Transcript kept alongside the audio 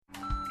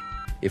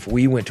If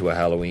we went to a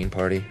Halloween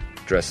party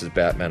dressed as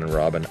Batman and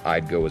Robin,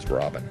 I'd go as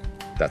Robin.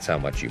 That's how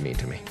much you mean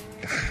to me.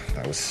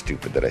 That was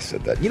stupid that I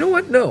said that. You know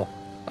what? No,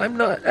 I'm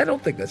not. I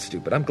don't think that's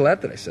stupid. I'm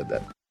glad that I said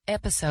that.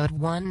 Episode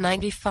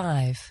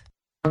 195.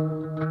 The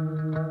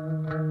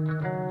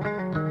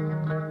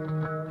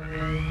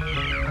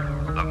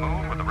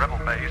moon with the rebel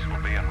base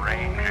will be in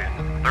range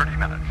in 30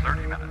 minutes.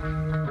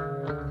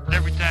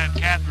 Every time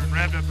Catherine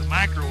revved up the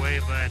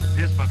microwave, I'd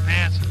piss my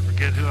pants and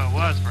forget who I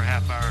was for a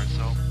half hour or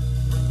so.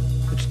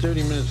 It's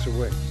 30 minutes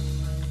away.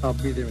 I'll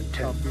be there in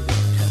 10.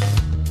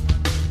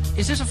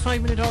 Is this a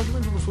 5-minute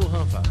argument or a full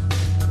half hour?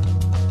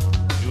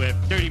 You have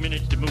 30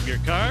 minutes to move your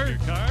car.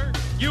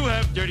 You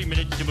have 30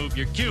 minutes to move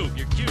your cube.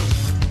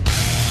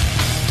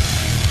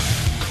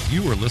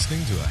 You are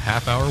listening to a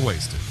half hour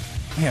wasted.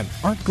 Man,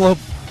 aren't Globe...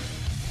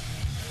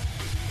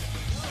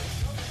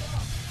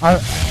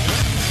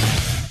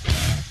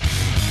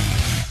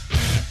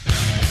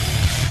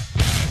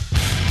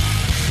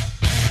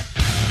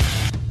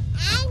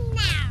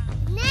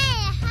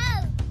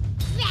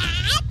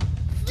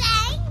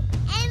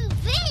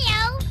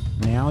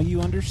 Now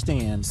you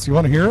understand. So you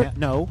want to hear it?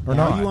 No. Or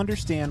now not? you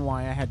understand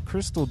why I had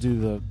Crystal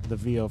do the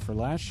VO for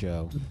last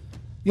show.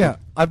 Yeah,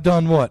 I've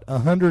done,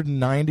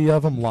 190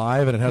 of them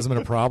live, and it hasn't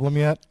been a problem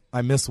yet.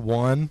 I miss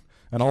one,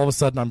 and all of a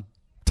sudden I'm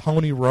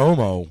Tony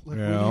Romo.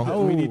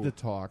 We need to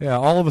talk. Yeah,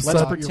 all of a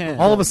sudden, pretend.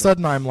 all of a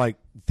sudden I'm like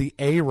the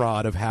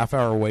A-Rod of half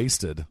hour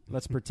wasted.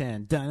 Let's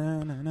pretend.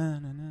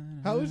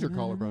 How is your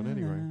collarbone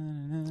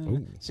anyway?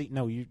 Ooh. See,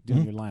 no, you're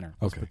doing your liner.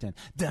 Let's Okay.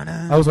 pretend.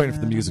 I was waiting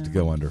for the music to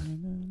go under.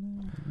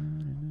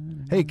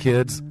 Hey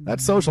kids, that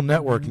social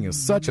networking is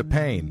such a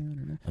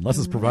pain, unless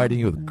it's providing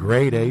you with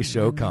grade A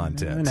show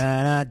content.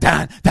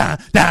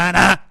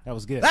 That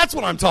was good. That's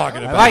what I'm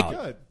talking about. like it.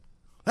 Good.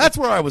 That's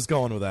where I was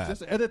going with that.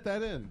 Just edit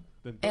that in.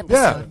 Then boom.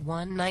 Episode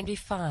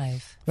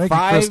 195. Thank you,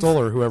 Crystal,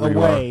 or whoever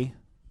you are. away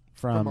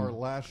From our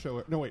last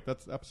show. No, wait,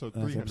 that's episode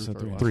 300. episode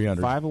for our last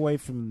 300. 5 away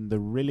from the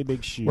really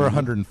big shoe. We're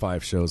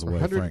 105 shows show. away,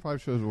 105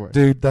 Frank. shows away.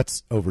 Dude,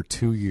 that's over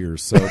 2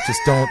 years. So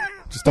just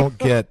don't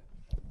get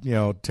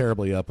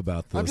terribly up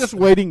about this. I'm just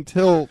waiting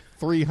till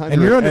 300.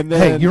 And you're under,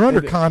 then you're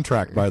under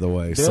contract, by the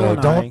way. Bill So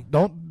and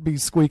don't be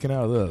squeaking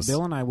out of this.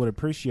 Bill and I would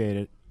appreciate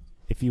it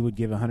if you would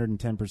give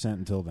 110%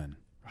 until then.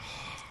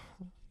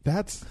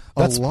 That's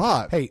a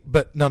lot. Hey,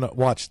 but no,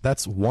 watch.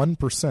 That's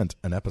 1%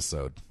 an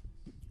episode.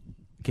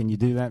 Can you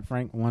do that,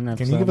 Frank? One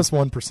episode? Can you give us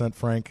 1%,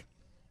 Frank?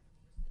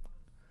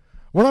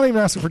 We're not even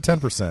asking for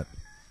 10%.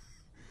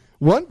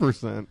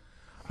 1%.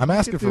 I'm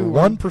asking for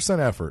 1%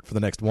 effort for the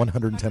next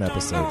 110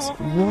 episodes.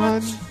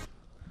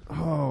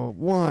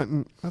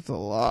 One. That's a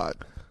lot.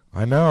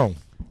 I know.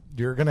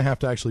 You're going to have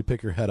to actually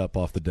pick your head up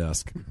off the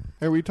desk.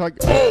 Are we talking?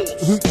 Are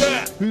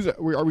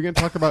we going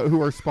to talk about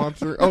who our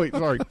sponsor? Oh wait,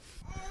 sorry.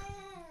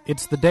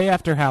 It's the day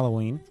after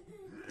Halloween.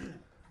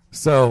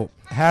 So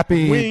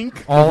happy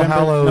Wink. All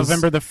Hallows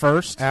November the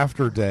 1st.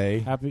 after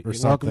day or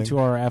something. Welcome to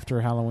our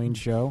after Halloween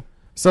show.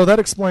 So that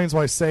explains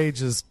why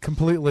Sage is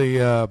completely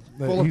Full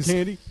of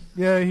candy.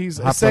 Yeah, he's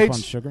Hopped Sage. up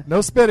on sugar.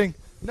 No spitting.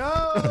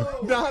 No,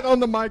 not on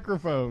the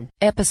microphone.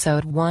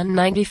 Episode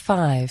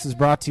 195. This is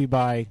brought to you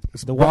by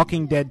the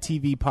Walking Dead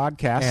TV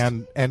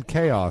podcast. And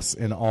chaos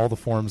in all the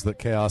forms that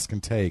chaos can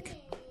take.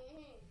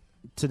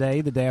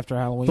 Today, the day after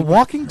Halloween. The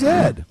Walking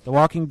Dead. The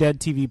Walking Dead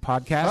TV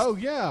podcast. Oh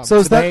yeah. So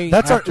is Today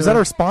that after- is that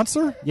our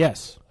sponsor?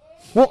 Yes.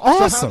 Well,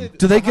 awesome. did-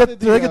 do they so how get did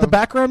do they the, get the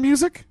background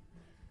music?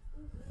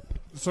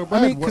 So I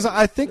Brad, mean, because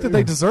I think that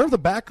they deserve the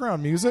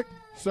background music.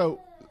 So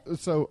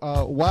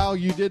while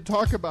you did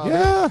talk about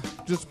it,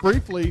 just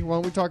briefly, why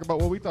don't we talk about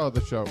what we thought of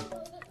the show?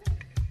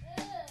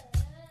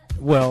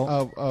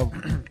 Well, Of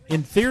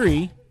in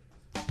theory,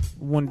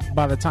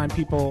 by the time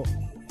people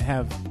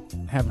have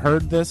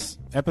heard this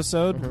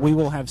episode, we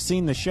will have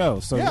seen the show.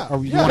 So you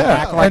want to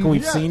act like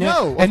we've seen it?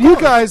 No, And you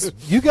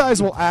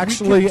guys will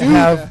actually do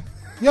have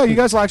that. you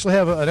guys will actually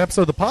have an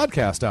episode of the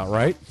podcast out,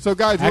 right? So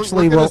guys,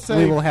 Actually, we're gonna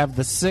say, we will have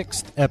the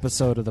 6th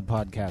episode of the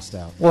podcast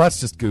out. Well, that's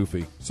just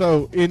goofy.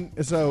 So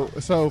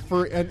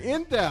for an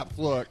in-depth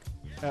look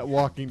at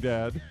Walking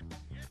Dead,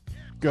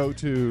 go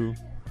to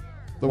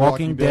the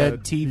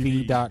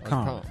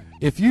WalkingDeadTV.com.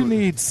 If you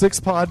need 6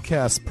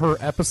 podcasts per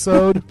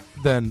episode,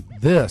 then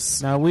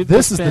this We've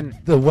is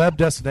the web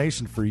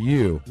destination for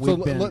you. So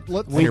We've been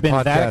your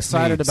that podcast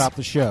excited needs. about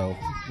the show.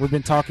 We've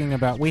been talking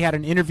about. We had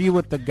an interview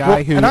with the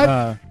guy who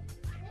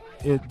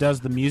it does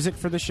the music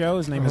for the show.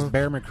 His name is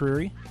Bear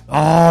McCreary.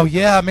 Oh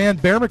yeah, man,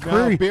 Bear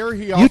McCreary. Bear,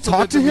 he also you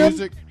talked did to the him?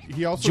 music.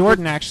 He also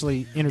Jordan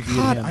actually interviewed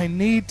God, him. I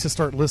need to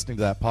start listening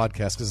to that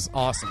podcast because it's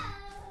awesome.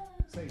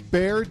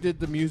 Bear did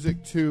the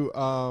music to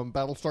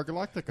Battlestar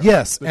Galactica.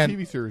 Yes, the and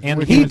TV series. and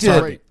which he is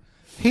did. great.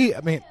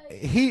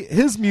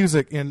 His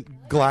music in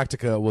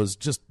Galactica was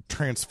just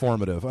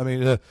transformative. I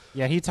mean,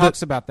 yeah, he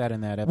talks about that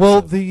in that episode.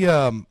 well,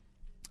 the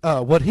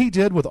what he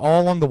did with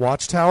All Along the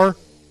Watchtower.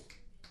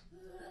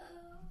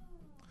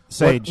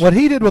 Sage, what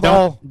he did with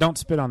don't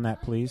spit on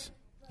that, please.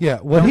 Yeah,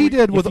 what he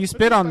did with if you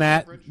spit on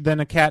that, then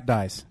a cat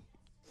dies.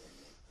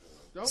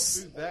 Don't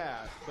do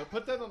that. But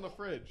put that on the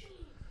fridge.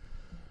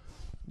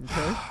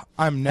 Okay.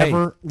 I'm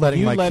never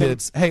letting my let him-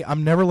 kids. Hey,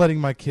 I'm never letting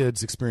my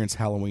kids experience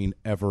Halloween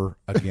ever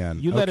again.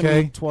 You let him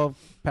okay? eat 12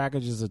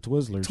 packages of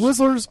Twizzlers.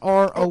 Twizzlers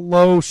are a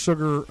low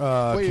sugar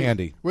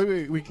candy.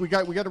 Wait. We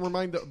got to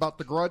remind about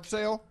the garage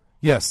sale.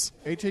 Yes.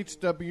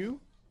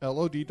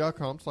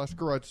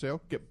 hhwlod.com/garage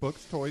sale. Get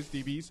books, toys,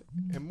 DVDs,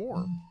 and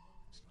more.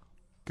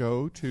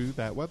 Go to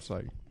that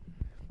website.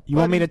 You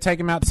want me to take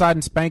him outside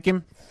and spank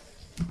him?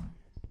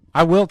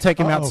 I will take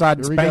him outside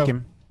and Here we spank go.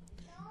 him.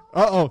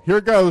 Here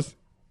it goes.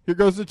 Here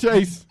goes the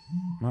chase.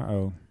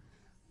 Uh-oh.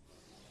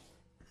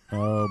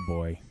 Oh,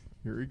 boy.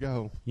 Here we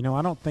go. You know,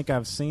 I don't think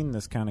I've seen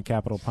this kind of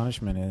capital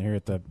punishment in here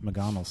at the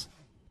McGonnell's.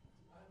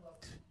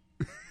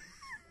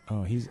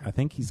 Oh, I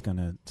think he's going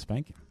to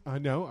spank him. I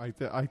know. I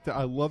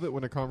love it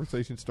when a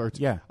conversation starts.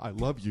 Yeah. I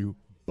love you,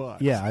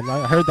 but. Yeah, I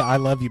heard the I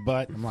love you,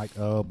 but I'm like,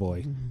 oh,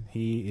 boy.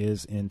 He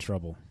is in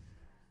trouble.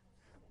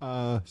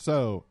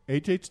 So,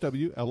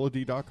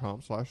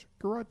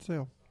 hhwlod.com/garage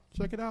sale.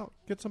 Check it out.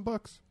 Get some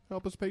books.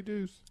 Help us pay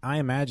dues. I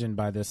imagine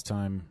by this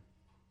time,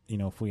 you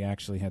know, if we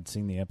actually had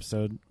seen the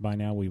episode by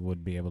now, we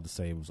would be able to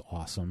say it was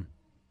awesome.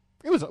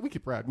 It was. We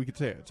could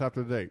say it. It's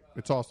after the date.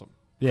 It's awesome.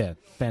 Yeah,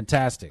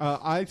 fantastic.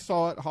 I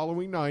saw it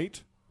Halloween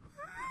night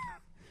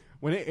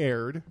when it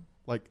aired,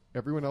 like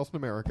everyone else in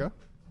America.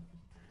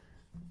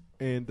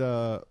 And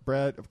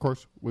Brad, of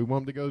course, we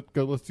want him to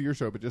go listen to your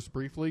show, but just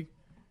briefly,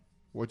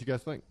 what'd you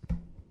guys think?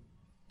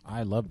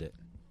 I loved it.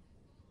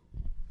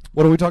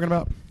 What are we talking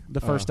about?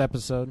 The first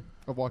episode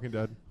of Walking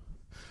Dead.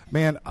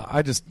 Man,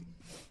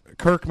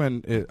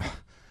 Kirkman,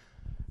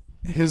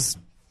 his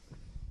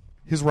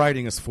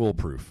writing is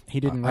foolproof. He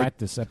didn't write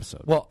this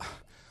episode. Well,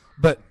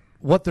 but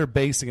what they're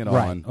basing it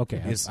Right. on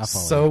Okay, is I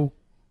follow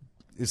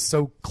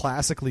so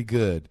classically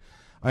good.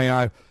 I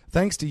mean,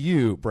 thanks to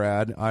you,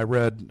 Brad, I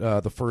read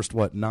the first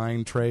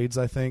 9 trades,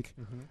 I think,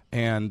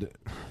 and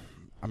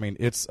I mean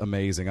it's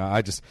amazing.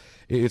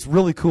 It's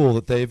really cool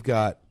that they've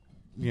got,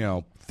 you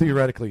know,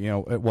 theoretically, you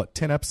know,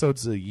 10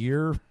 episodes a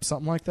year,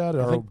 something like that?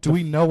 Or do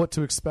we know what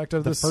to expect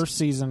of this? The first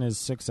season is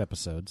 6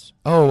 episodes.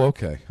 Oh,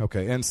 okay.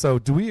 And so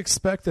do we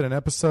expect that an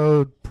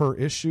episode per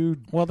issue?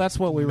 Well, that's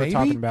what we were maybe?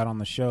 talking about on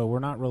the show. We're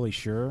not really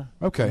sure.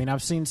 Okay. I mean,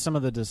 I've seen some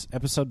of the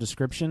episode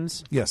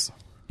descriptions. Yes.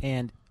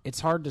 And it's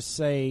hard to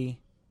say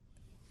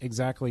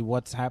exactly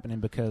what's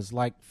happening because,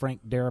 like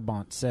Frank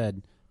Darabont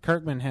said,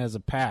 Kirkman has a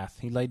path.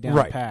 He laid down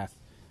a path,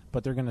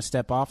 but they're going to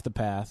step off the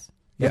path.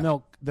 Then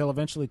they'll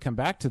eventually come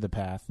back to the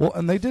path. Well,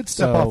 and they did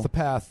step off the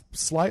path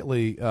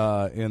slightly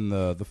in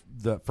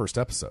the first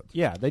episode.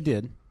 Yeah, they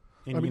did.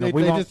 And, I mean,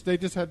 they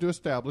just had to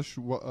establish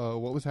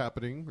what was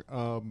happening,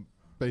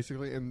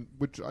 basically, and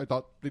which I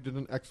thought they did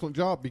an excellent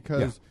job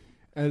because,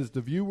 as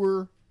the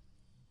viewer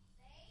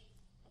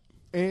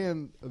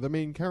and the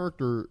main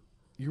character,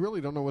 you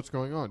really don't know what's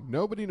going on.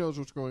 Nobody knows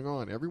what's going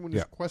on. Everyone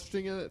is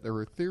questioning it. There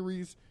are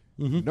theories.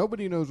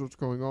 Nobody knows what's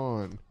going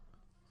on.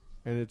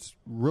 And it's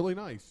really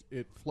nice.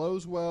 It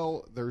flows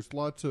well. There's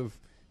lots of...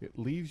 It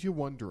leaves you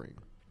wondering.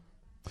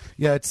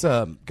 Yeah, it's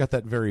got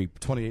that very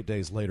 28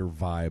 Days Later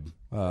vibe,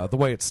 the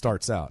way it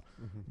starts out,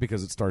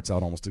 because it starts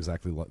out almost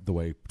exactly the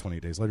way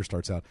 28 Days Later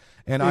starts out.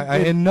 And I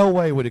in no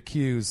way would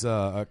accuse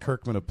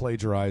Kirkman of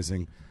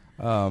plagiarizing.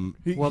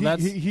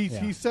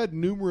 He said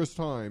numerous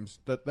times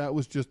that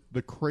was just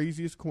the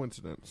craziest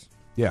coincidence.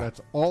 Yeah.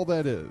 That's all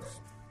that is.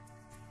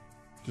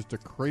 Just a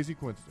crazy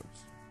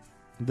coincidence.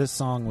 This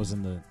song was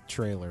in the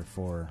trailer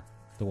for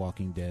The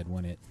Walking Dead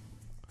when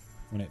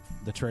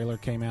the trailer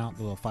came out,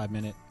 the little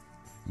 5-minute.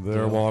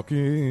 They're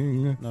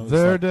walking. No,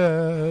 they're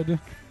dead.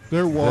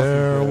 They're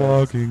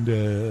walking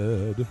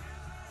dead.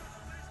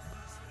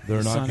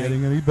 They're not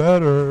getting any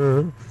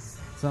better.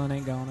 Sun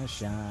ain't gonna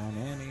shine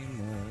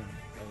anymore.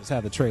 That was how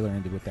the trailer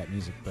ended with that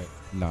music. But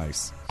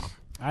nice.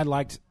 I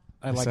liked.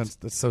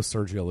 That's so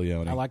Sergio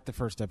Leone. I liked the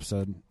first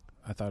episode.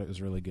 I thought it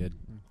was really good.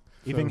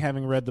 Even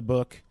having read the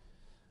book,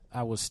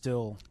 I was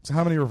still... So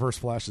how many reverse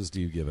flashes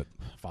do you give it?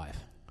 5.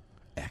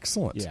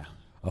 Excellent. Yeah.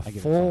 A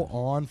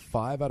full-on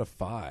 5 out of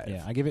 5.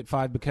 Yeah, I give it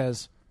 5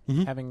 because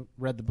having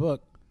read the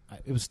book,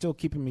 it was still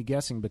keeping me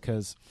guessing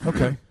because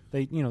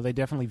they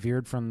definitely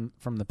veered from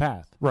the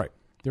path. Right.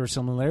 There were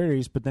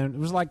similarities, but then it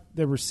was like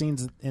there were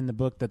scenes in the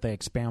book that they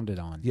expounded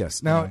on.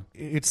 Yes. Now,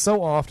 it's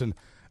so often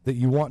that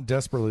you want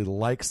desperately to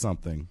like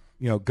something,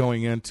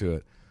 going into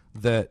it,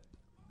 that,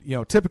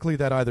 typically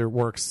that either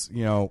works,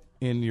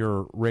 in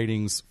your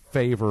ratings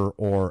favor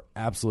or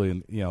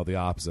absolutely, the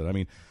opposite. I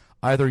mean,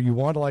 either you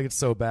want to like it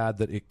so bad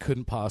that it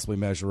couldn't possibly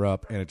measure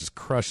up and it just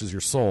crushes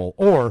your soul,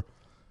 or,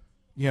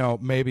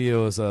 maybe it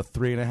was a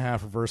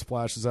 3.5 reverse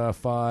flashes out of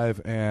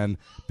 5, and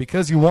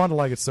because you want to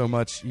like it so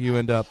much, you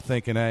end up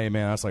thinking, hey,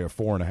 man, that's like a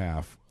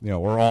 4.5,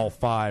 or all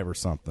 5 or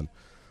something.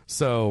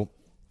 So,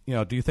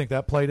 do you think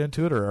that played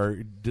into it,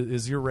 or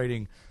is your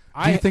rating,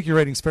 do you think your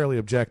rating's fairly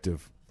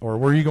objective, or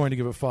were you going to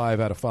give it 5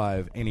 out of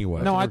 5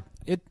 anyway? No,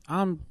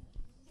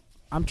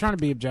 I'm trying to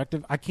be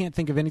objective. I can't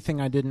think of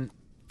anything I didn't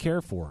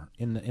care for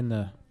in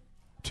the.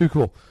 Too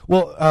cool.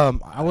 Well,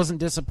 I wasn't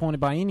disappointed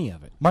by any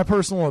of it. My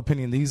personal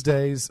opinion these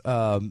days,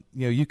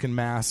 you can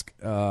mask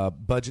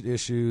budget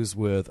issues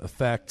with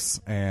effects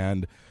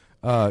and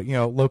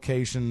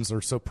locations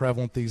are so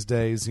prevalent these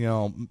days.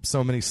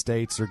 So many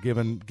states are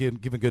giving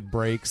good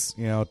breaks,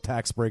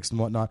 tax breaks and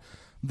whatnot,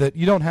 that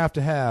you don't have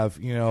to have,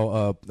 a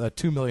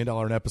 $2 million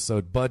an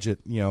episode budget,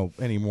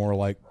 anymore,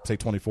 like say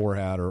 24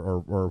 had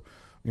or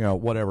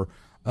whatever.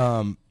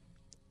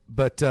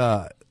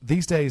 But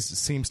these days it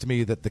seems to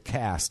me that the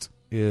cast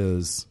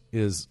is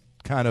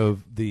kind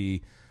of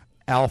the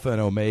alpha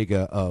and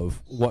omega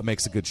of what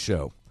makes a good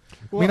show.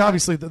 Well, I mean,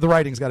 obviously the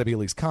writing's got to be at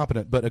least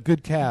competent, but a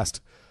good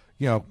cast,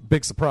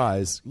 big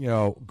surprise,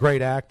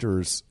 great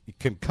actors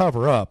can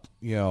cover up,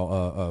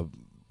 a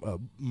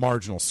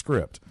marginal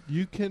script.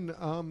 You can,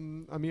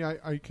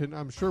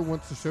 I'm sure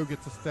once the show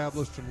gets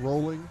established and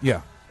rolling,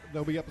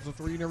 there'll be episode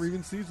 3 you never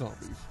even see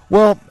zombies.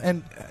 Well,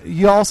 and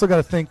you also got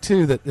to think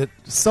too that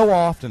so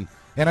often,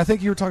 and I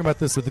think you were talking about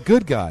this with the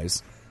Good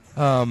Guys,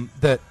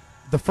 that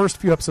the first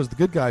few episodes of the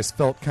Good Guys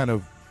felt kind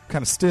of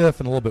stiff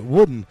and a little bit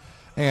wooden.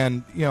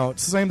 And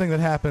it's the same thing that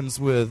happens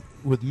with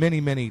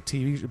many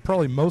TV,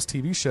 probably most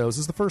TV shows.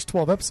 Is the first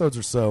 12 episodes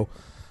or so,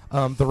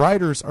 the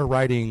writers are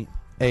writing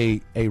a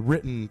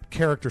written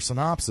character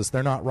synopsis.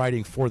 They're not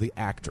writing for the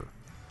actor,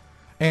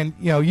 and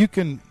you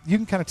can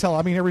kind of tell.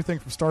 I mean, everything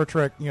from Star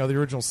Trek, the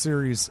original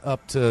series,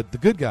 up to the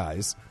Good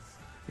Guys,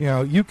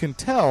 you can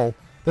tell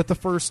that the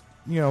first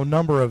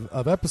number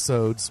of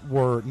episodes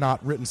were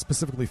not written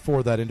specifically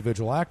for that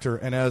individual actor,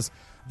 and as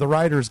the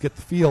writers get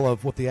the feel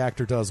of what the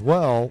actor does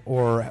well,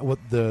 or what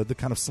the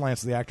kind of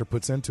slants the actor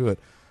puts into it,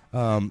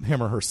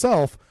 him or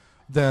herself,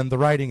 then the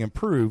writing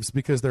improves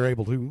because they're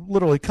able to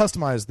literally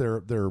customize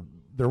their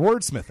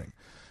wordsmithing.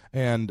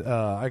 And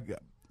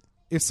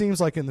it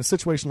seems like in the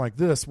situation like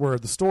this, where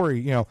the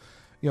story,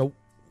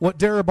 what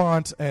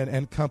Darabont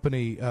and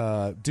company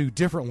do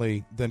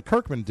differently than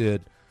Kirkman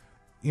did,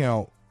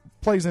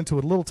 plays into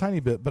it a little tiny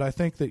bit. But I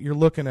think that you're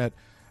looking at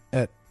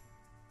a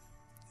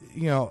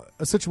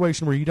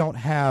situation where you don't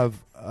have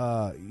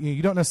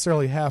you don't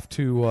necessarily have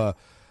to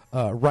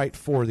write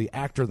for the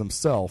actor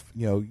themselves.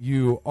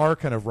 You are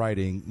kind of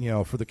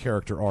writing for the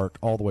character arc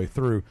all the way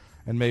through,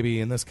 and maybe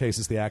in this case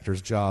it's the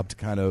actor's job to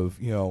kind of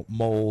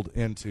mold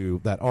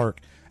into that arc,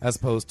 as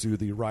opposed to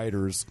the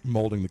writers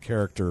molding the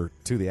character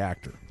to the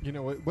actor.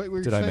 What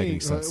were did saying, I make any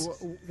sense?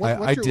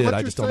 I did.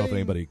 I just don't know if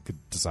anybody could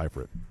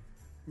decipher it.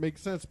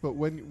 Makes sense, but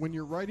when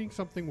you're writing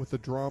something with a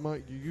drama,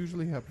 you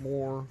usually have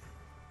more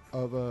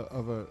of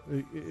a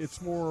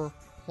it's more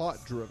plot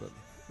driven.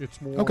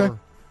 It's more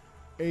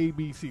A,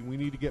 B, C. We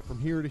need to get from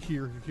here to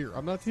here to here.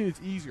 I'm not saying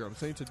it's easier. I'm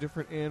saying it's a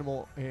different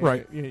animal, and,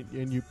 right.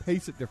 and you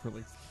pace it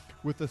differently.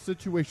 With a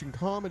situation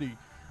comedy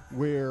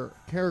where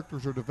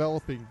characters are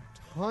developing,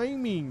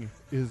 timing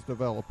is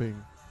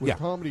developing. With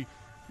comedy,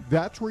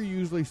 that's where you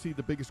usually see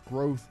the biggest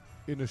growth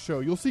in a show.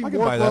 You'll see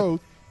more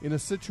growth in a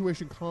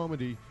situation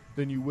comedy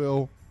than you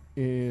will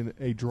in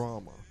a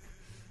drama.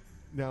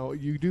 Now,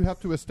 you do have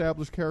to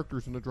establish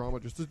characters in the drama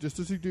just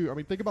as you do. I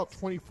mean, think about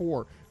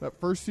 24. That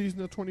first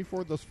season of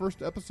 24, those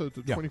first episodes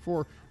of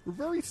 24 were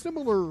very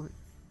similar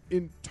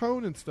in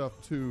tone and stuff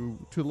to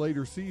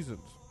later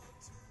seasons.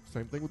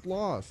 Same thing with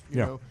Lost, you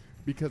know,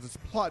 because it's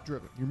plot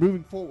driven. You're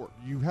moving forward.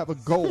 You have a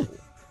goal.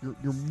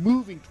 You're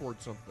moving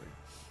towards something.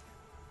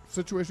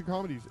 Situation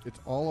comedies, it's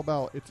all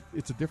about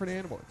it's a different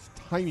animal. It's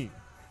timing.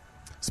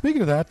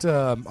 Speaking of that,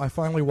 I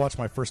finally watched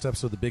my first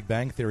episode of The Big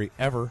Bang Theory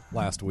ever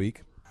last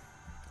week.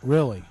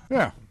 Really?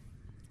 Yeah.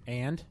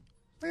 And?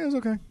 Yeah, it was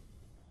okay.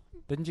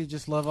 Didn't you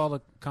just love all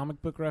the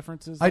comic book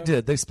references, though? I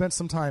did. They spent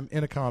some time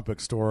in a comic book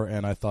store,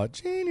 and I thought,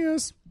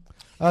 genius.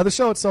 The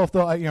show itself,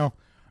 though, I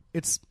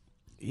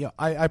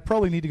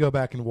probably need to go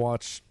back and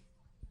watch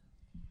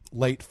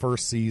late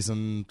first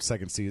season,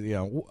 second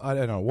season. I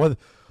don't know.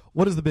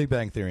 What is The Big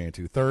Bang Theory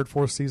into? Third,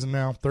 fourth season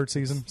now? Third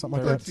season?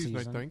 Something like that? Third season,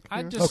 I think.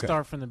 I'd just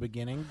start from the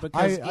beginning.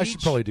 Because I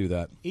should probably do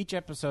that. Each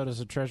episode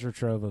is a treasure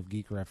trove of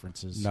geek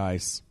references.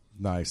 Nice.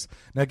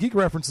 Now, geek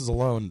references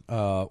alone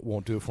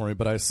won't do it for me,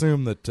 but I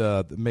assume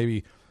that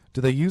maybe...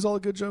 Do they use all the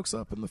good jokes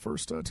up in the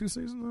first two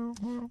seasons?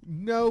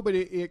 No, but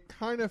it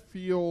kind of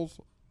feels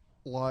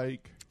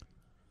like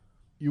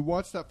you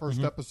watch that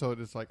first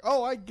episode, it's like,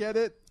 oh, I get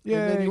it. Yay.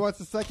 And then you watch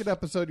the second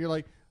episode, you're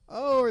like,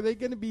 oh, are they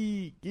going to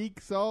be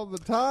geeks all the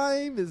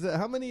time? Is it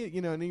how many,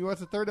 and then you watch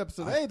the third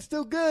episode, hey, it's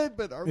still good,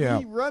 but are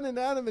we running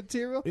out of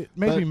material? It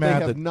made me mad they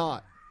have that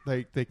not.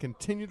 They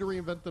continue to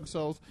reinvent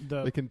themselves.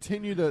 They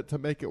continue to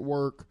make it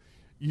work.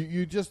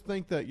 You just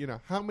think that,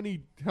 how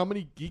many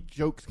geek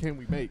jokes can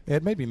we make?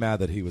 It made me mad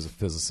that he was a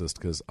physicist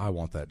because I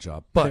want that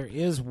job. But there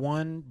is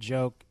one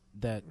joke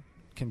that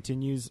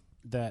continues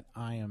that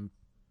I am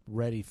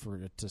ready for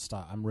it to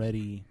stop. I'm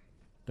ready.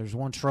 There's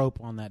one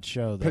trope on that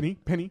show. That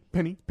penny.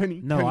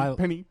 No,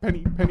 penny.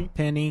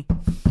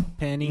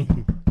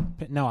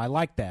 No, I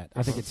like that.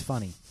 I think it's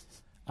funny.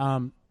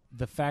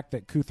 The fact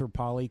that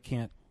Kuther-Polly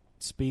can't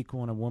speak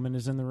when a woman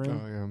is in the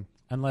room,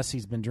 unless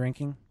he's been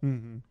drinking.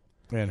 Mm-hmm.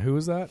 And who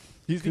is that?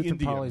 He's the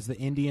Indian. Is the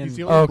Indian. He's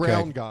the only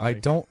brown guy. I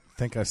don't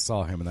think I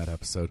saw him in that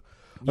episode.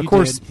 Of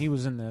course, he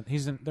was in the.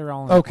 They're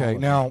all in okay.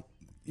 Now,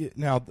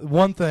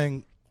 one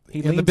thing, He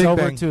in the leans Big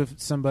over Bang, to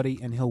somebody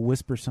and he'll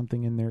whisper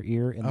something in their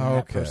ear, and then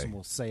that person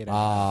will say it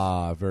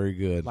out. very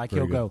good. Like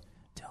very he'll good. go,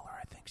 "Tell her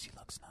I think she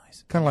looks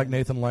nice." Kind of like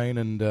Nathan Lane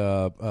and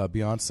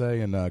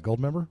Beyonce and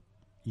Goldmember.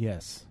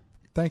 Yes.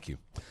 Thank you.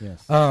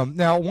 Yes.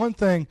 Now, one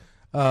thing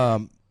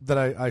that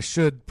I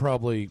should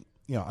probably,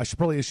 I should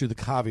probably issue the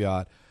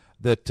caveat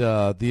that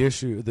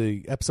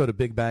the episode of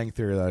Big Bang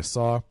Theory that I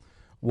saw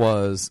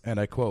was, and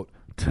I quote,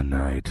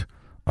 "Tonight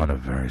on a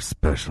very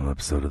special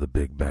episode of the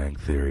Big Bang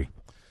Theory.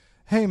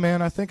 Hey,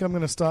 man, I think I'm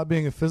going to stop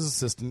being a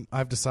physicist, and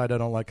I've decided I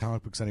don't like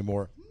comic books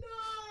anymore."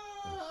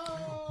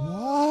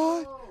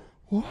 No!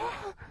 What?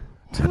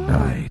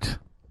 Tonight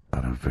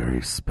on a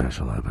very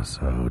special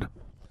episode.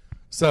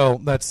 So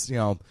that's,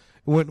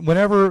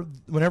 whenever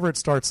it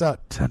starts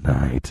out,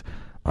 "Tonight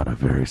on a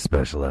very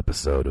special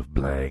episode of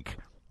blank,"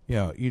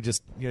 you should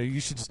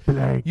just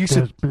Blank you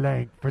should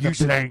blank for you the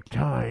should blank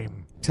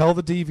time. tell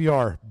the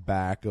DVR,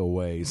 back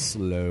away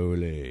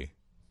slowly.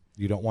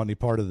 You don't want any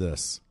part of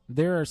this.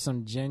 There are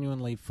some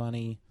genuinely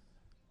funny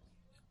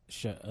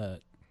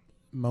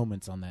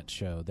moments on that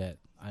show that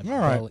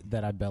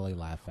I belly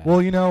laugh at.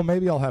 Well,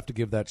 maybe I'll have to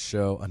give that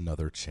show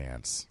another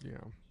chance. Yeah.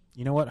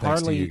 You know what,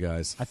 Thanks to Harley? you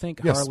guys. I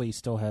think Yes. Harley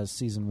still has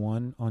season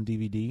 1 on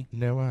DVD.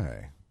 No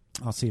way.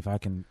 I'll see if I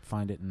can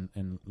find it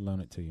and loan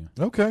it to you.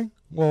 Okay.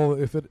 Well,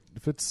 if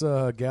it's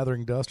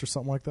Gathering Dust or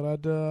something like that,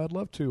 I'd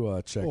love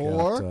to check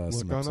Or out some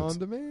look on episodes. On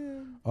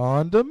Demand.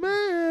 On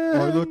Demand.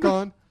 Or look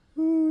on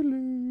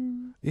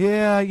Hulu.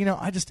 Yeah,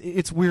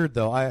 it's weird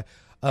though.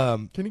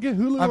 Can you get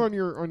Hulu on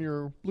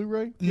your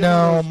Blu-ray?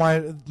 No,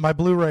 my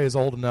Blu-ray is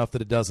old enough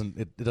that it doesn't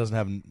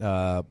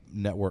have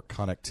network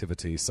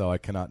connectivity, so I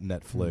cannot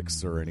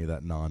Netflix or any of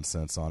that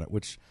nonsense on it,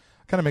 which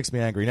kind of makes me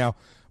angry. Now,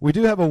 we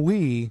do have a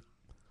Wii,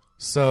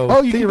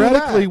 so you can do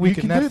theoretically that. we You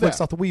can can do Netflix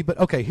that. off the Wii. But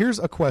okay, here's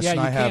a question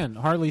Yeah, you I have. can.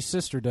 Harley's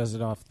sister does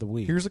it off the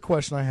Wii. Here's a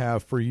question I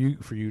have for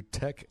you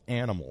tech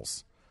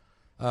animals,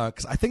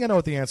 because I think I know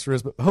what the answer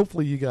is, but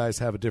hopefully you guys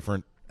have a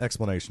different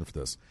explanation for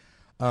this.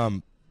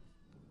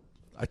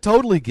 I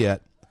totally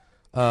get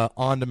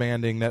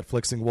on-demanding,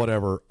 Netflixing,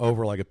 whatever,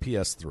 over like a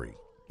PS3,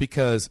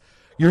 because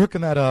you're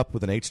hooking that up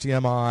with an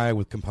HDMI,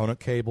 with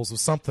component cables, with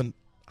something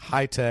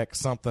high-tech,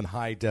 something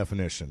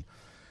high-definition.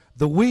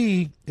 The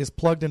Wii is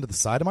plugged into the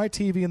side of my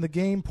TV in the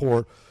game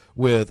port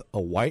with a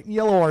white and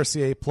yellow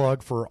RCA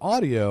plug for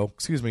audio,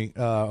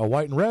 a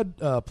white and red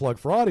plug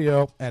for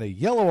audio, and a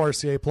yellow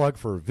RCA plug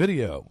for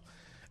video.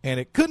 And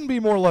it couldn't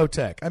be more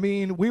low-tech. I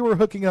mean, we were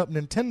hooking up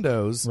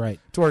Nintendos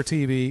to our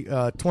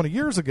TV 20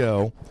 years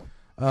ago,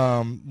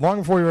 long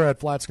before we had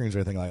flat screens or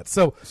anything like that.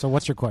 So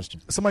what's your question?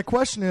 So my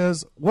question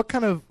is, what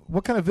kind of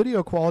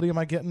video quality am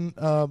I getting?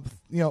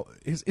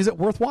 Is it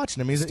worth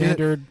watching? I mean,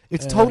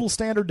 it's total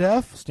standard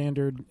def,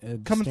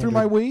 coming through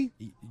my Wii.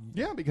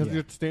 Yeah, because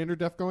it's standard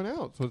def going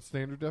out, so it's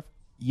standard def.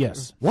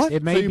 Yes. What?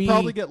 It may so you be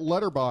probably get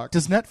letterbox.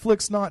 Does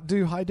Netflix not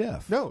do high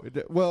def? No.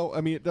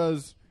 It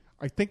does.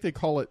 I think they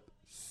call it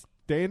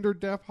standard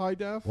def, high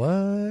def. What?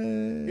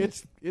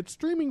 It's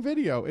streaming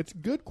video. It's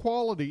good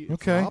quality. It's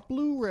Okay. not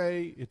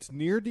Blu-ray. It's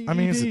near DVD. I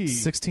mean, is it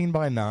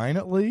 16:9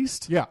 at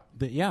least? Yeah.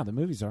 The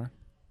movies are.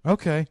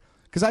 Okay.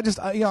 Because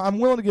I'm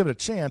willing to give it a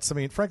chance. I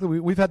mean, frankly,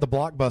 we've had the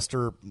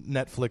Blockbuster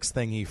Netflix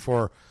thingy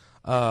for,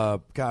 a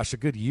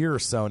good year or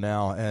so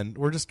now, and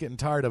we're just getting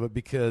tired of it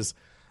because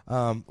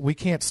we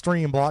can't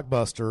stream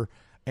Blockbuster,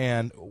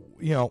 and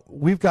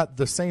we've got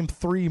the same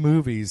 3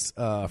 movies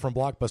from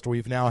Blockbuster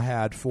we've now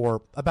had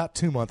for about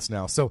 2 months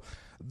now. So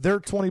they're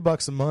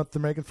 $20 a month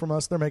they're making from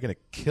us. They're making a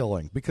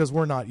killing because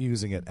we're not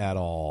using it at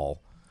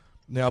all.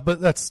 No,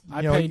 but that's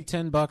I paid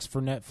 $10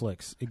 for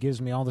Netflix. It gives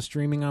me all the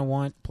streaming I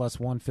want plus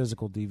one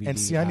physical DVD. And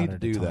see, I need to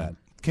do time. that.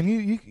 Can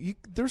you?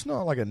 There's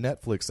not like a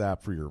Netflix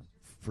app for your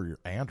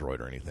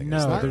Android or anything. No,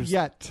 is there? Not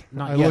yet.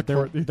 Not I yet. looked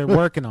for it. They're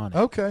working on it.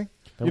 Okay.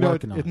 They're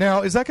working on it.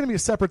 Now, is that going to be a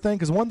separate thing?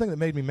 Because one thing that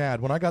made me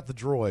mad when I got the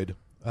Droid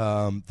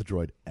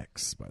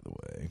X, by the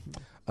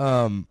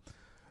way,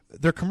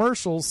 their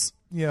commercials,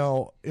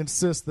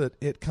 insist that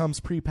it comes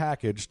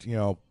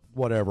prepackaged,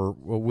 whatever,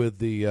 with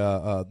the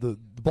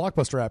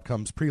Blockbuster app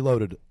comes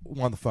preloaded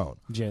on the phone.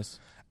 Yes.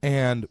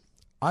 And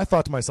I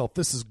thought to myself,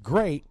 this is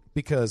great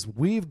because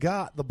we've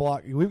got the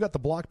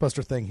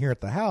Blockbuster thing here at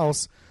the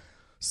house.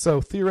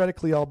 So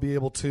theoretically, I'll be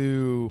able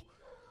to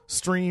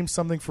stream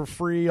something for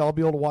free. I'll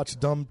be able to watch a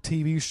dumb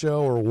TV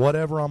show or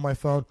whatever on my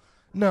phone.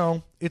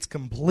 No, it's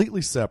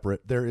completely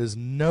separate. There is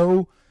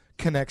no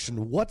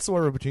connection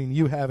whatsoever between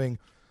you having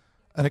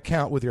an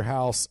account with your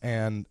house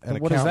and an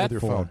account with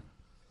your phone.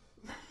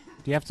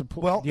 Do you have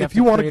to if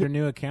you want create a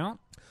new account?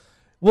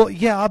 Well,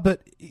 yeah,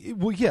 but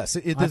yes,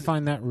 I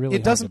find that really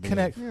it doesn't hard to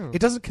connect. believe. It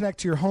doesn't connect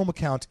to your home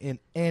account in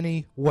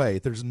any way.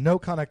 There's no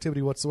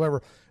connectivity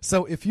whatsoever.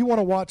 So if you want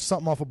to watch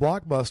something off of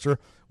Blockbuster,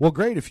 well,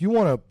 great. If you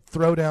want to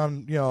throw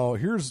down,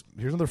 here's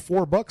another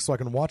 $4 so I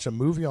can watch a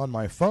movie on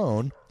my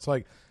phone. It's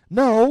like,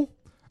 no,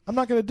 I'm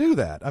not going to do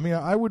that. I mean,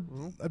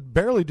 I'd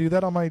barely do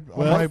that on my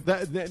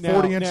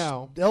 40-inch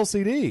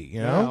LCD.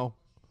 Now,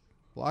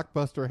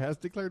 Blockbuster has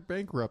declared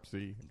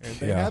bankruptcy, and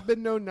they have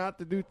been known not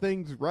to do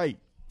things right.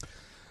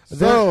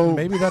 So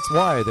maybe that's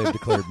why they've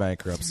declared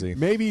bankruptcy.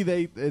 Maybe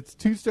it's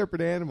two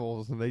separate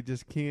animals, and they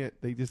just can't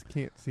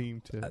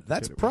seem to.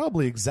 That's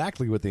probably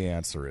exactly what the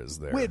answer is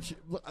there. Which,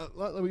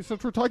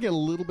 since we're talking a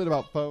little bit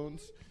about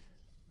phones,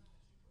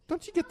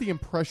 don't you get the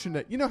impression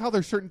that how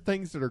there's certain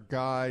things that are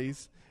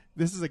guys?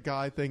 This is a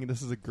guy thing, and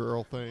this is a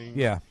girl thing.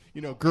 Yeah.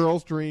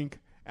 Girls drink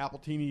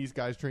Appletinis,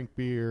 guys drink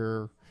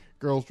beer.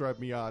 Girls drive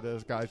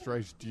Miatas, guys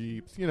drive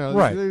Jeeps.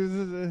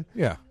 Right.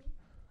 Yeah.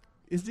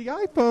 Is the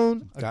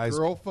iPhone a Guys.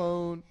 girl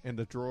phone and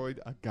the Droid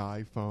a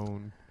guy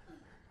phone?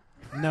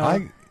 No,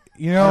 I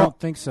I don't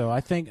think so.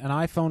 I think an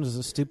iPhone is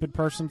a stupid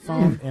person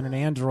phone, and an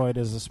Android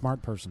is a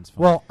smart person's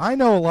phone. Well, I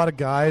know a lot of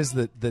guys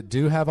that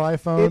do have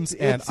iPhones,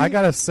 and I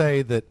gotta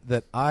say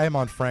that I am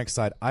on Frank's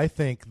side. I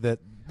think that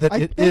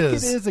it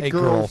is a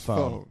girl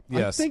phone.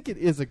 Yes. I think it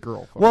is a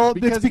girl phone. Well,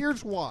 because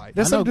here's why. It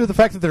has something to do with the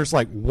fact that there's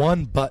like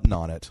one button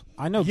on it.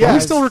 I know. Are we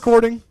still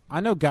recording? I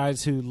know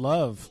guys who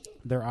love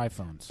their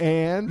iPhones.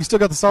 And you still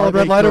got the solid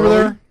red light over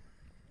there?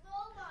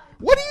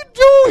 What are you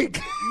doing?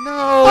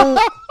 No.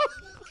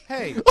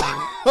 Hey.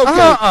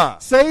 Okay.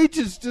 Sage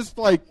is just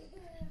like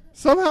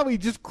somehow he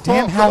just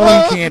damn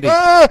Halloween candy.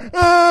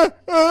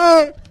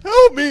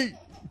 Help me!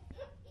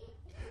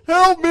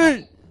 Help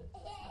me!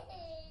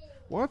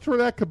 Watch where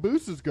that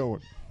caboose is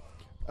going.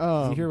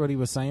 Did you hear what he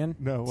was saying?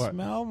 No, what?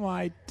 Smell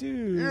my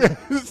dude.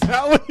 Is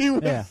that what he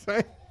was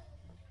saying?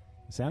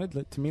 It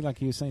sounded to me like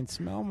he was saying,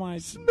 smell my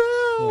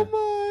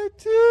my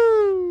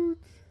dude.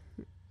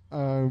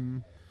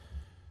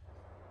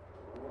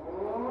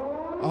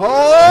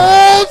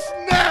 Oh,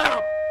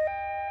 snap!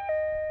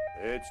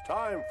 It's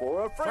time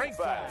for a Freak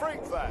Fact.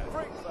 Freak Fact.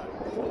 Freak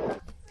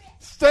Fact.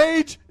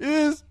 Stage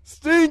is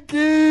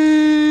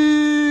stinky!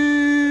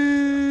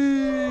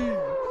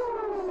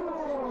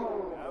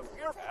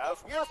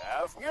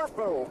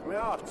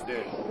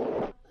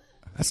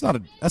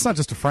 That's not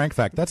just a Frank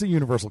fact. That's a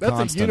universal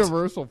constant. That's a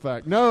universal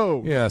fact.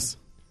 No. Yes.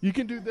 You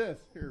can do this.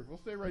 Here, we'll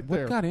stay right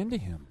there. What got into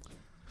him?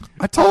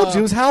 I told you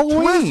it was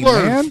Halloween,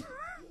 Twizzlers. man.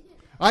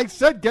 I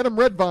said get him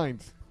red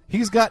vines.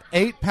 He's got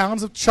 8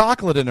 pounds of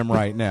chocolate in him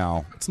right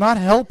now. It's not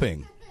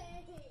helping.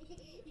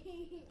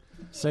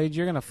 Sage,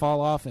 you're going to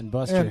fall off and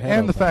bust your head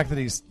And the open. fact that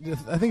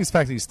I think the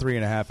fact that he's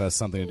 3.5 has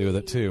something to do with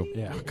it, too.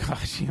 Yeah. Oh,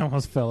 gosh, he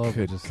almost fell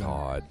over. Good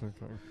God.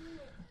 Okay.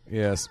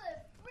 Yes.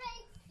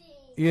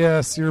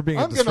 Yes, you're being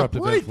a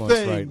disruptive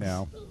influence right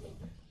now.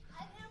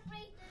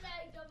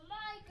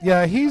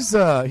 Yeah, he's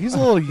a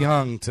little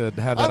young to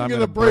have that I'm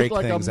going to break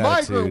like things a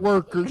migrant attitude.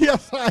 worker.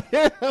 Yes, I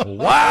am.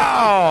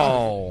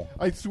 Wow.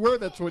 I swear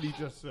that's what he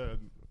just said.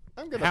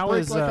 I'm going to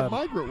break like a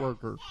migrant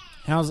worker.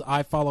 How's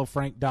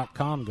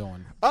ifollowfrank.com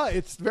going?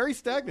 It's very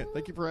stagnant.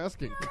 Thank you for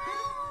asking.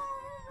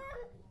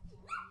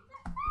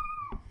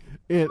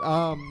 We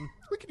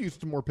could use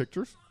some more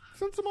pictures.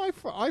 Send some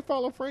I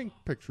Follow Frank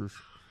pictures.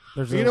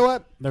 You know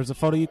what? There's a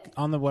photo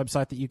on the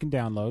website that you can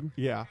download.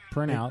 Yeah.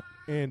 Print out.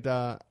 And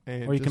or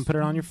you can put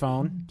it on your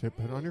phone. Put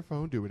it on your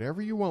phone. Do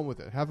whatever you want with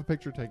it. Have a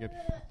picture taken.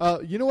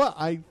 You know what?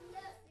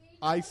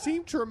 I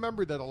seem to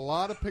remember that a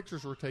lot of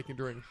pictures were taken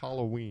during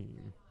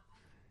Halloween.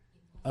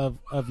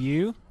 Of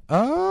you?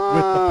 Oh.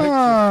 With the pictures.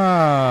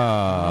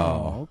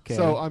 Oh, okay.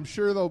 So I'm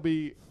sure they'll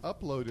be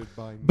uploaded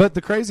by. But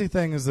the crazy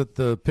thing is that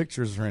the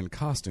pictures are in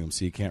costume,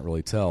 so you can't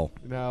really tell.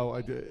 No,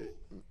 I did.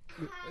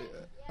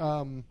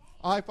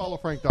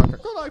 iFollowFrank.com. Go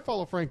to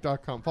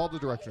iFollowFrank.com. Follow the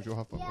directions. You'll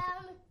have fun with it.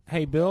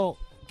 Hey, Bill,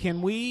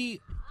 can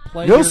we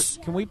play? Yes.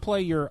 Can we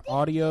play your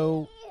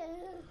audio,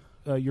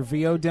 your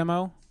VO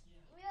demo?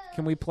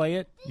 Can we play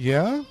it?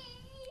 Yeah.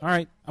 All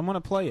right, I'm going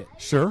to play it.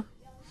 Sure.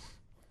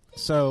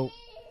 So,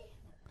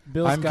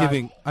 Bill's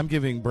I'm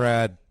giving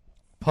Brad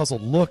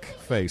puzzled look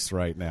face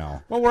right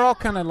now. Well, we're all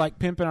kind of like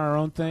pimping our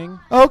own thing.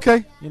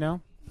 Okay. You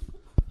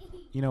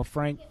know,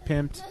 Frank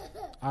pimped.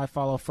 I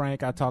Follow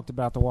Frank. I talked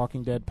about the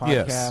Walking Dead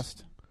podcast.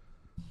 Yes.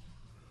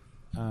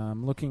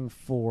 I'm looking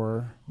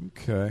for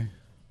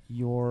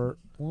your.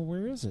 Well,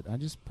 where is it? I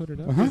just put it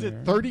up. Is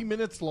it 30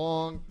 minutes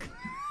long?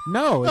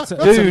 No, it's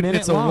a Dude, minute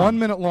it's a long. 1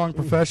 minute long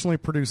professionally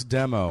produced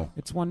demo.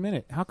 It's 1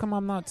 minute. How come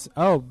I'm not?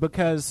 Oh,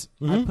 because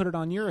I put it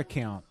on your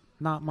account,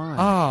 not mine.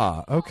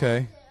 Ah,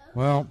 okay.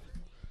 Well,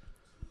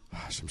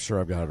 gosh, I'm sure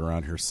I've got it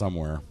around here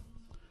somewhere.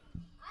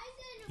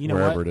 You know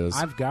wherever what? it is.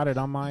 I've got it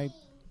on my.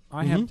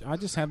 I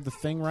just have the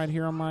thing right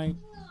here on my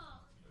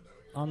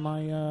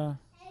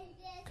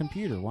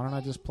computer. Why don't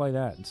I just play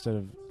that instead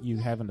of you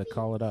having to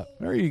call it up?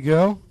 There you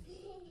go.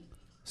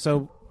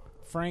 So,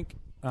 Frank.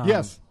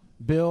 Yes.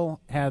 Bill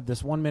had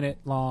this 1 minute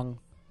long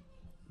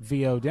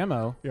VO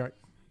demo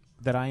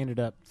that I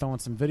ended up throwing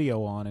some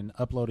video on and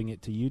uploading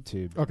it to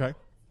YouTube. Okay.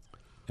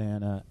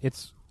 And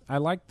I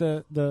like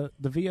the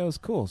VO is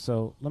cool.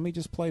 So let me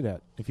just play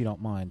that if you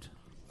don't mind.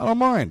 I don't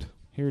mind.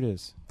 Here it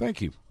is.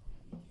 Thank you.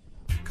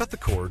 Cut the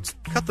cords,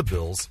 cut the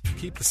bills,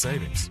 keep the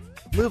savings.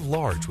 Live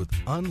large with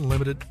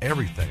unlimited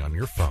everything on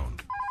your phone.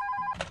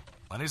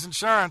 Lenny's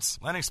Insurance.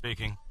 Lenny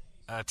speaking.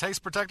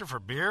 Taste protector for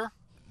beer?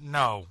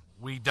 No,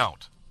 we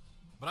don't.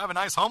 But I have a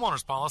nice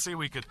homeowner's policy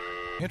we could...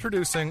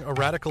 Introducing a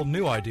radical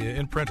new idea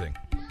in printing.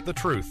 The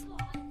Truth.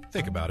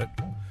 Think about it.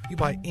 you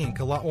buy ink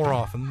a lot more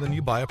often than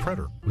you buy a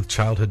printer. With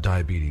childhood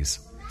diabetes,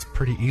 it's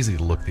pretty easy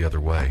to look the other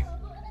way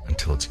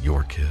until it's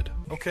your kid.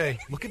 Okay,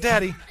 look at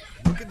Daddy.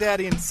 Look at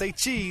Daddy and say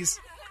cheese.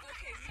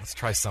 Let's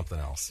try something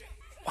else.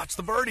 Watch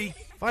the birdie.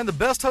 Find the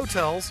best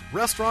hotels,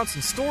 restaurants,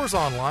 and stores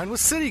online with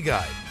City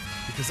Guide.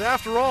 Because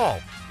after all,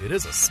 it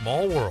is a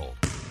small world.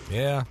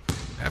 Yeah,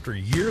 after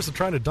years of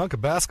trying to dunk a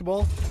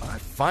basketball, I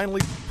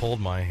finally pulled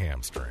my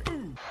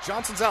hamstring.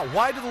 Johnson's out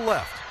wide to the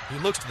left. He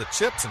looks to the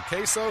chips and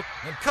queso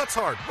and cuts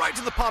hard right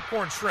to the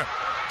popcorn shrimp.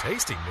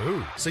 Tasty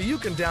move. So you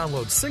can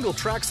download single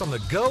tracks on the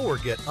go or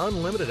get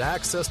unlimited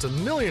access to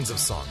millions of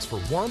songs for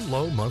one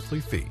low monthly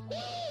fee.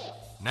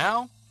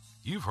 Now,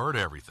 you've heard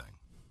everything.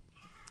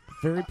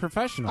 Very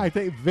professional. I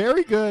think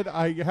very good.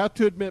 I have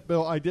to admit,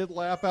 Bill, I did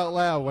laugh out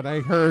loud when I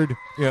heard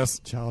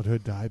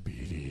childhood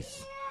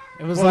diabetes.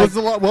 It was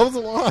what was the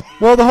line?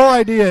 Well, the whole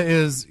idea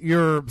is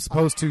you're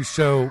supposed to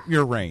show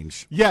your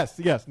range. Yes.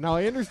 Now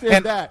I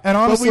understand that. And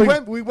honestly,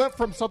 but we went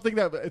from something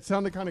that it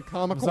sounded kind of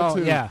comical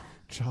to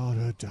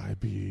childhood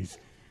diabetes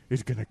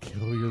is going to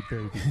kill your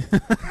baby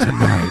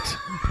tonight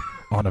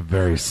on a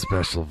very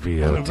special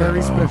VO. On a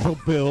very special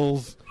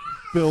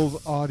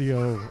Bill's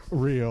audio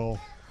reel.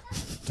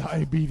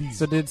 Diabetes.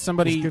 So did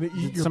somebody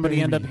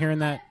end up hearing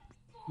that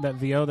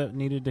VO that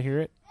needed to hear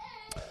it?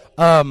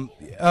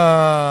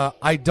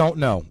 I don't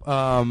know.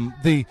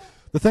 The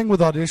thing with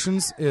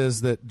auditions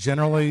is that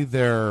generally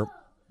they're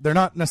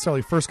not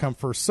necessarily first come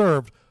first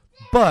served,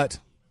 but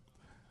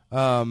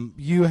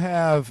you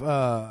have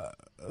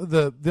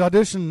the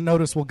audition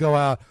notice will go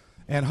out,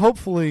 and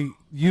hopefully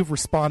you've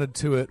responded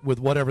to it with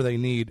whatever they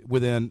need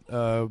within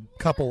a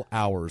couple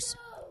hours,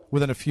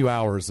 within a few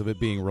hours of it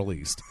being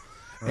released.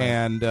 Right.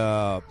 And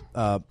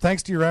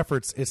thanks to your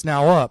efforts, it's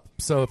now up.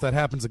 So if that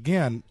happens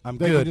again, I'm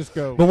they good. Can just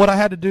go. But what I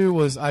had to do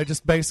was I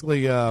just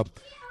basically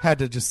had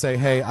to just say,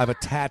 hey, I've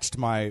attached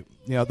my,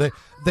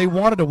 they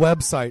wanted a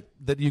website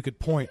that you could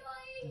point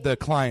the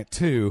client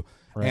to.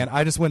 Right. And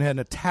I just went ahead and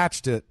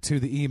attached it to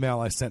the email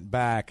I sent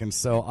back. And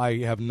so I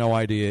have no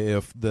idea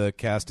if the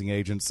casting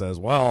agent says,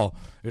 well,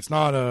 it's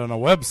not on a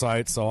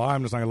website, so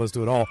I'm just not going to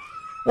listen to it all.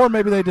 Or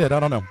maybe they did. I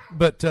don't know.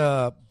 But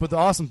the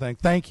awesome thing,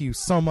 thank you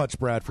so much,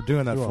 Brad, for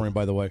doing that for me,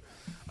 by the way.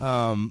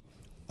 So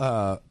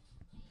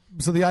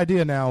the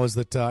idea now is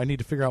that I need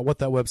to figure out what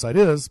that website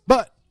is.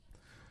 But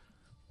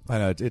I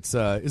know it's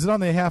is it on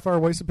the half-hour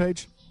wasted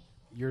page?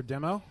 Your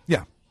demo?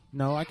 Yeah.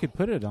 No, I could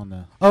put it on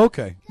the... Oh,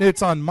 okay.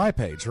 It's on my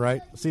page,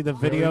 right? See the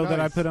video that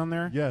I put on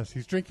there? Yes.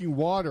 He's drinking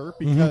water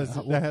because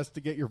that has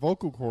to get your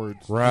vocal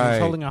cords. Right.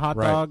 He's holding a hot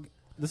dog.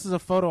 This is a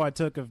photo I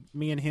took of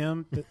me and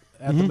him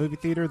at the movie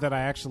theater that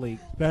I actually...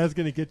 That is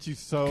going to get you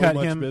so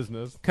much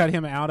business. Cut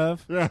him out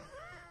of. Yeah.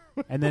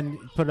 And then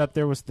put it up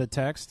there with the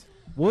text.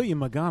 William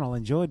McGonnell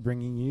enjoyed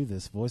bringing you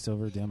this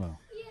voiceover demo.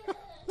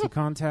 To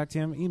contact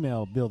him,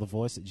 email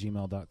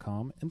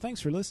billthevoice@gmail.com. And thanks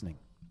for listening.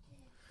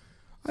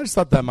 I just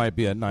thought that might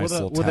be a nice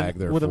little tag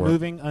there. With a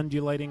moving,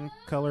 undulating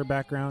color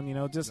background,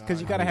 just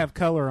because you got to have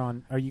color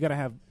on, or you got to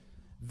have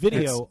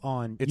video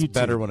on It's YouTube.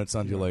 better when it's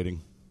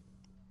undulating.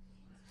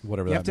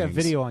 Whatever that means. You have to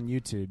have video on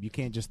YouTube. You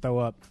can't just throw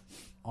up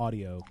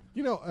audio.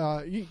 You know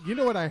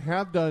what I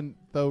have done,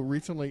 though,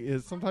 recently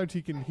is sometimes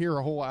you can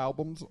hear whole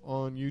albums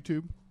on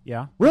YouTube.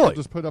 Yeah. Really?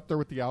 Just put up there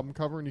with the album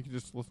cover, and you can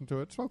just listen to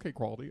it. It's okay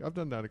quality. I've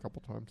done that a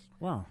couple times.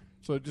 Wow.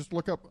 So just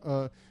look up.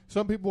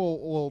 Some people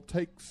will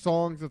take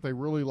songs that they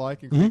really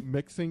like and create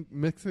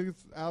mixes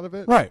out of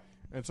it. Right.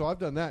 And so I've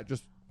done that.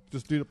 Just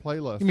do the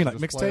playlist. You mean like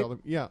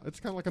mixtape? Yeah, it's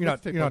kind of like a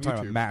mixtape. You're not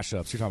talking YouTube. about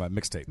mashups. You're talking about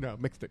mixtape. No,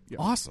 mixtape. Yeah.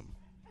 Awesome.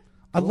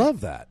 I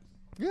love that.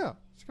 Yeah,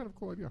 it's kind of a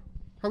cool idea.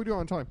 How we doing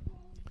on time?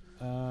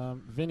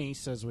 Vinny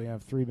says we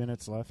have 3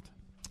 minutes left.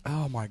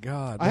 Oh my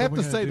God! I have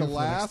to say the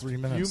last few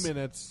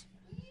minutes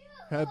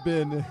have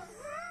been.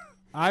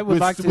 I would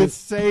like to with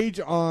Sage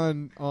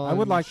on I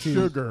would like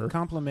sugar. to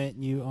compliment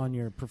you on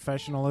your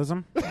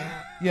professionalism.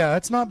 Yeah,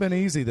 it's not been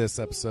easy this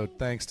episode,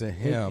 thanks to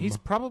him. He's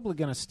probably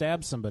going to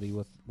stab somebody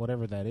with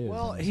whatever that is.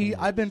 Well,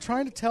 I've been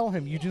trying to tell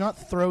him you do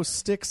not throw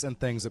sticks and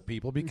things at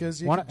people because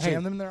you can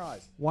jam them in their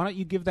eyes. Why don't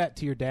you give that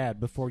to your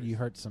dad before you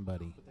hurt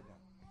somebody?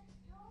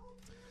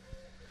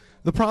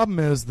 The problem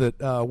is that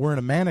we're in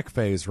a manic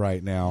phase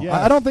right now. Yes.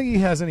 I don't think he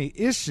has any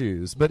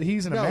issues, but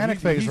he's in a manic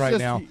phase right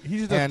now.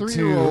 He's just a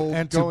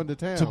 3-year-old going to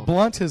town. To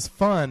blunt his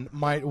fun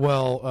might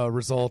well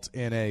result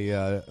in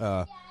in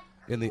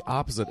the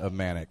opposite of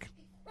manic.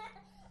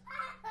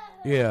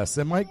 Yes,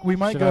 we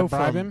might Should go I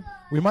bribe from him?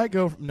 We might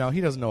go. No, he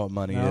doesn't know what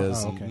money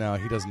is. Oh, okay. No,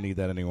 he doesn't need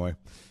that anyway.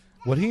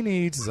 What he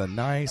needs is a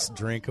nice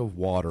drink of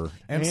water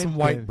and some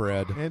white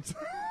bread.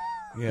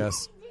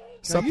 Yes.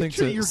 Something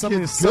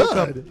to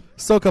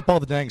soak up all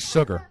the dang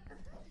sugar.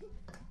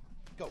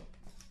 Go.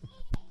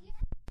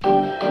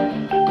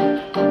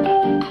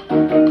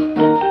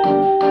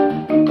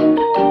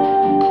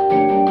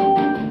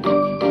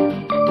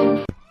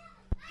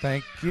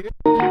 Thank you.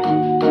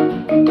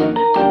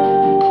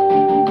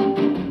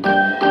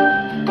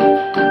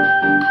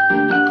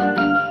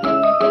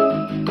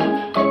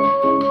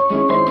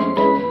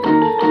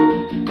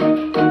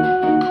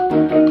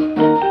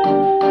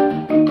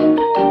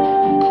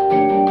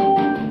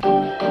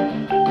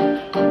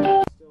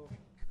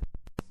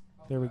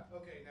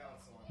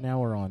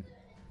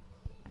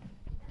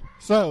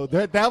 So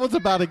that was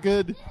about a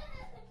good.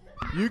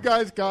 You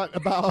guys got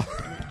about.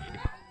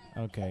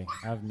 Okay,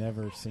 I've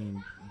never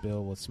seen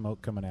Bill with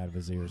smoke coming out of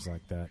his ears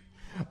like that.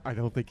 I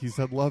don't think he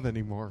said love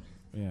anymore.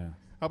 Yeah.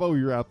 How about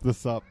we wrap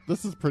this up?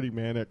 This is pretty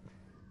manic.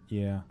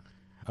 Yeah.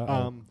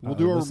 We'll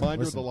do a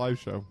reminder of the live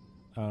show.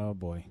 Oh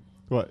boy.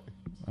 What?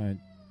 All right.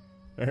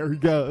 There we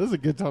go. This is a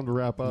good time to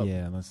wrap up.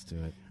 Yeah, let's do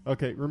it.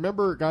 Okay,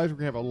 remember, guys, we're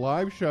going to have a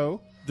live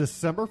show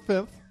December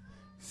 5th,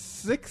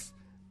 6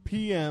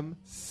 p.m.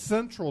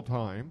 Central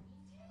Time.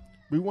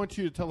 We want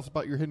you to tell us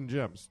about your hidden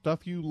gems,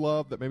 stuff you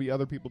love that maybe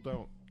other people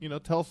don't. You know,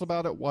 tell us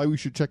about it, why we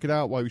should check it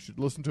out, why we should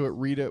listen to it,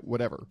 read it,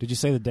 whatever. Did you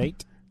say the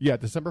date? Yeah,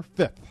 December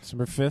 5th.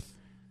 December 5th?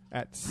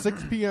 At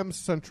 6 p.m.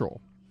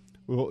 Central.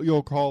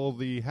 You'll call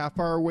the Half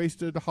Hour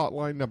Wasted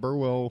hotline number.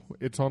 Well,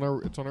 it's on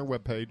our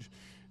webpage.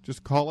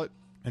 Just call it.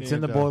 It's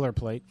in the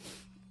boilerplate.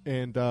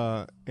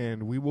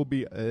 And we will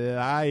be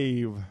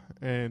live.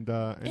 And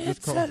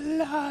just call. It's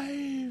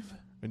alive.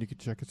 And you can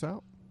check us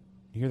out.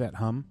 You hear that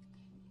hum?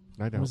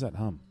 I don't. What was that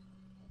hum?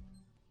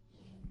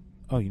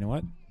 Oh, you know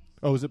what?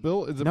 Oh, is it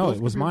Bill? Is it no, Bill's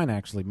it was computer? mine,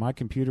 actually. My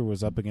computer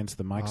was up against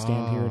the mic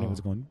stand here, and it was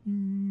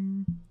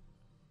going...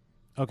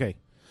 Okay.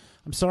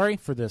 I'm sorry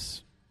for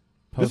this.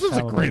 This is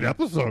a great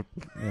episode.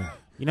 Yeah.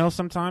 You know,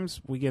 sometimes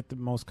we get the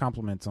most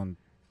compliments on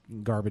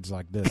garbage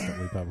like this that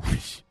we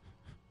publish.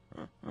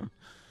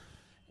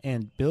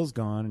 And Bill's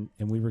gone,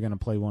 and we were going to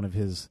play one of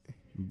his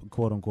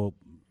quote-unquote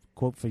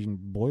quote-fishing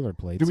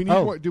boilerplates. Do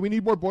we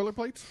need more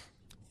boilerplates?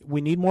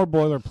 We need more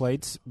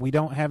boilerplates. We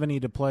don't have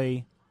any to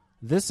play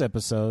this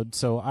episode,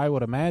 so I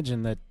would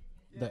imagine that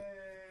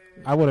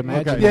I would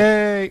imagine Okay.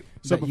 Yay!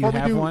 So that before you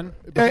have one.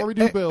 Before we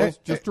do Bill's,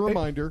 just a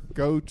reminder,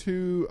 go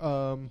to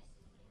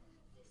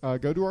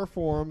our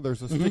forum.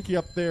 There's a sticky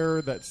up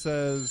there that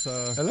says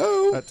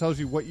hello. That tells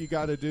you what you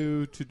got to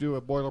do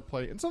a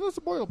boilerplate. And so that's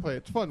a boilerplate.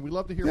 It's fun. We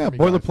love to hear Yeah, from you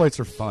guys. boilerplates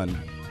are fun.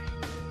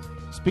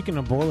 Speaking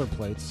of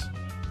boilerplates,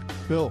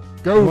 Bill,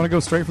 go. You want to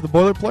go straight for the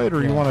boilerplate,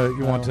 or you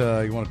want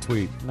to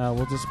tweet? No,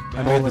 we'll just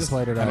I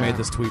boilerplate made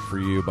this tweet for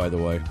you, by the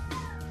way.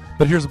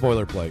 But here's a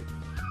boilerplate.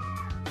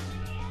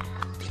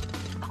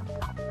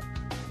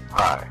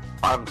 Hi,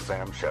 I'm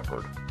Sam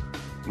Shepard.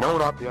 No,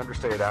 not the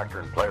understated actor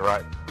and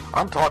playwright.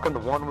 I'm talking the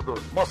one with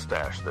the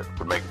mustache that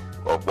would make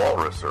a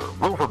walrus or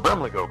Wilford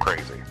Brimley go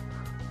crazy.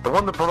 The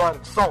one that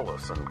provided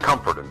solace and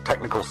comfort and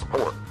technical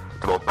support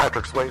to both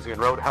Patrick Swayze in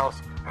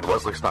Roadhouse and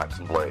Wesley Snipes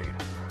in Blade.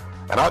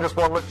 And I just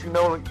want to let you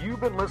know that you've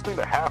been listening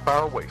to Half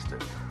Hour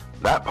Wasted.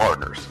 That,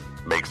 partners,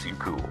 makes you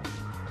cool.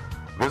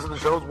 Visit the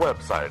show's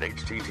website at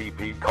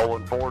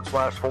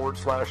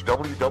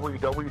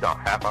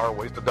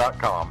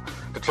http://www.halfhourwasted.com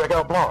to check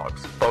out blogs,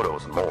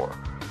 photos, and more.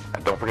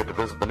 And don't forget to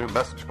visit the new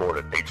message board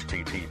at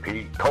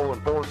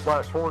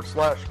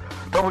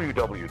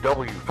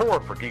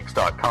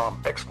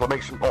http://www.forwardforgeeks.com!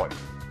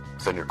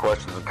 Send your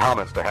questions and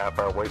comments to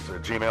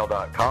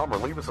halfhourwasted@gmail.com or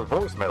leave us a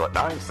voicemail at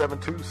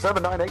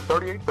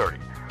 972-798-3830.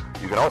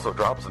 You can also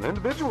drop us an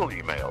individual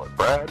email at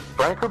Brad,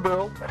 Frank, or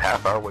Bill at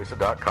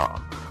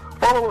halfhourwasted.com.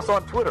 Follow us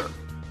on Twitter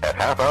at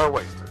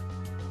halfhourwasted.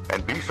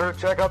 And be sure to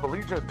check out the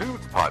Legion of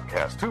Dudes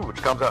podcast, too, which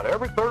comes out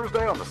every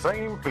Thursday on the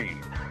same feed.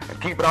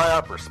 And keep an eye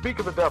out for Speak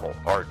of the Devil,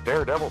 our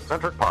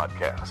Daredevil-centric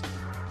podcast.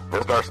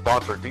 Visit our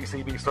sponsor,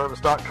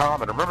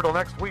 DCBService.com, and remember till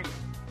next week,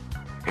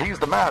 he's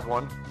the mad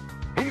one.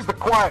 He's the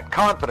quiet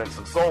confidence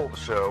and soul of the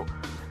show.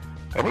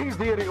 And he's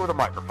the idiot with a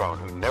microphone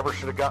who never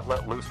should have got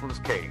let loose from his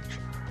cage.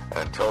 And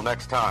until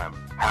next time,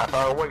 Half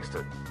Hour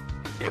Wasted,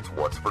 it's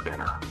what's for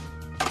dinner.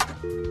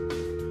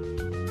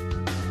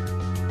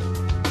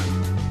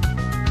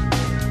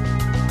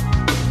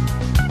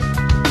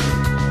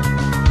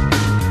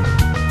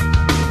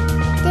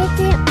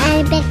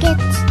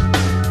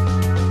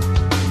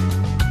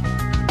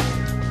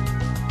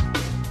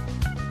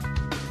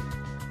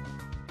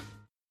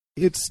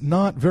 It's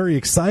not very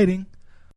exciting.